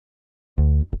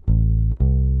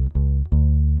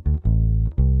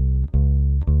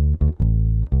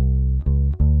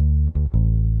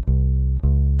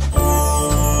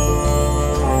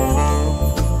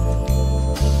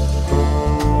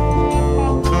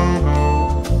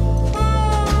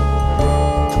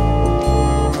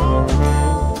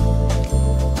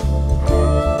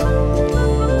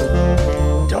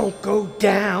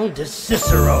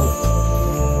Cicero.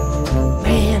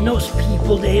 Man, those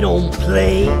people, they don't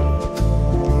play.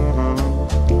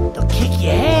 They'll kick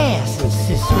your ass in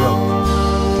Cicero.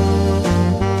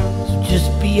 So just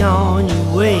be on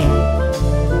your way.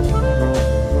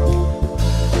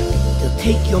 They'll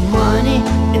take your money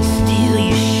and steal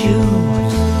your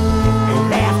shoes and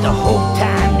laugh the whole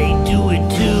time they do it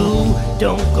too.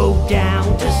 Don't go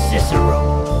down to Cicero.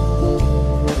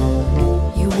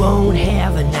 You won't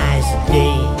have a nice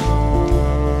day.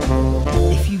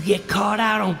 If you get caught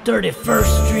out on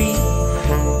 31st Street,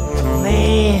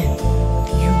 man,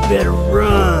 you better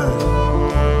run.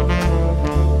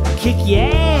 Kick your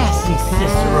ass in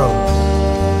Cicero.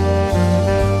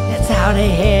 That's how they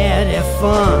had their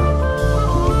fun.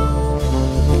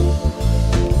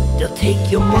 They'll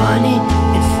take your money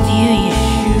and steal your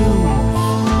shoes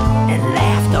and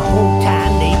laugh the whole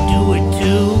time they do it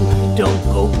too. Don't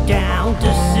go down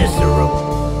to Cicero,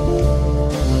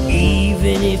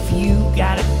 even if you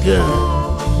got a gun.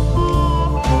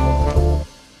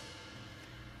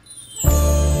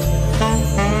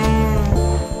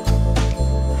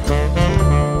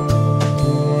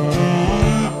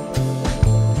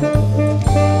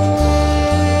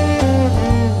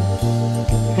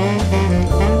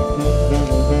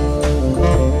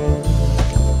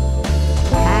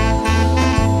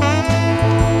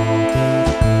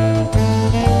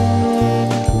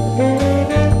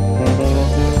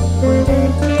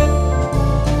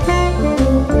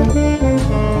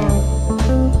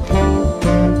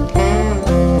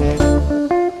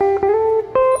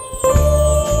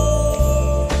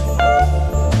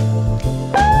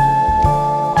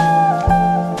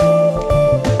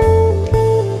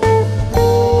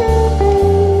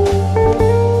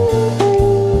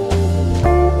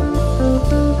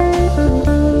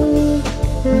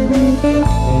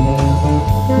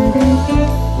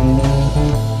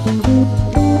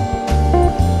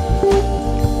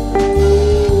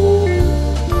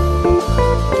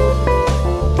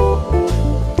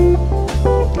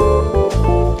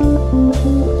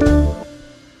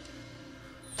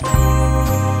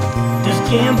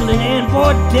 Gambling and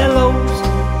bordellos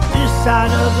this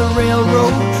side of the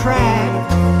railroad track.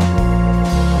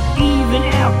 Even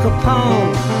Al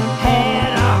Capone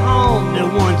had a home that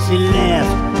once he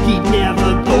left, he'd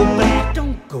never go back.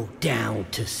 Don't go down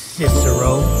to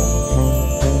Cicero.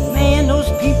 Man, those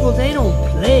people, they don't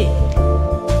play.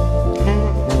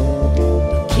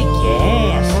 They'll kick your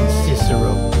ass in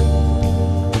Cicero.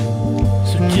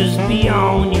 So just be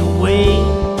on your way.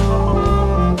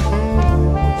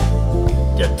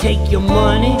 They'll take your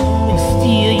money and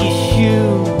steal your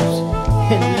shoes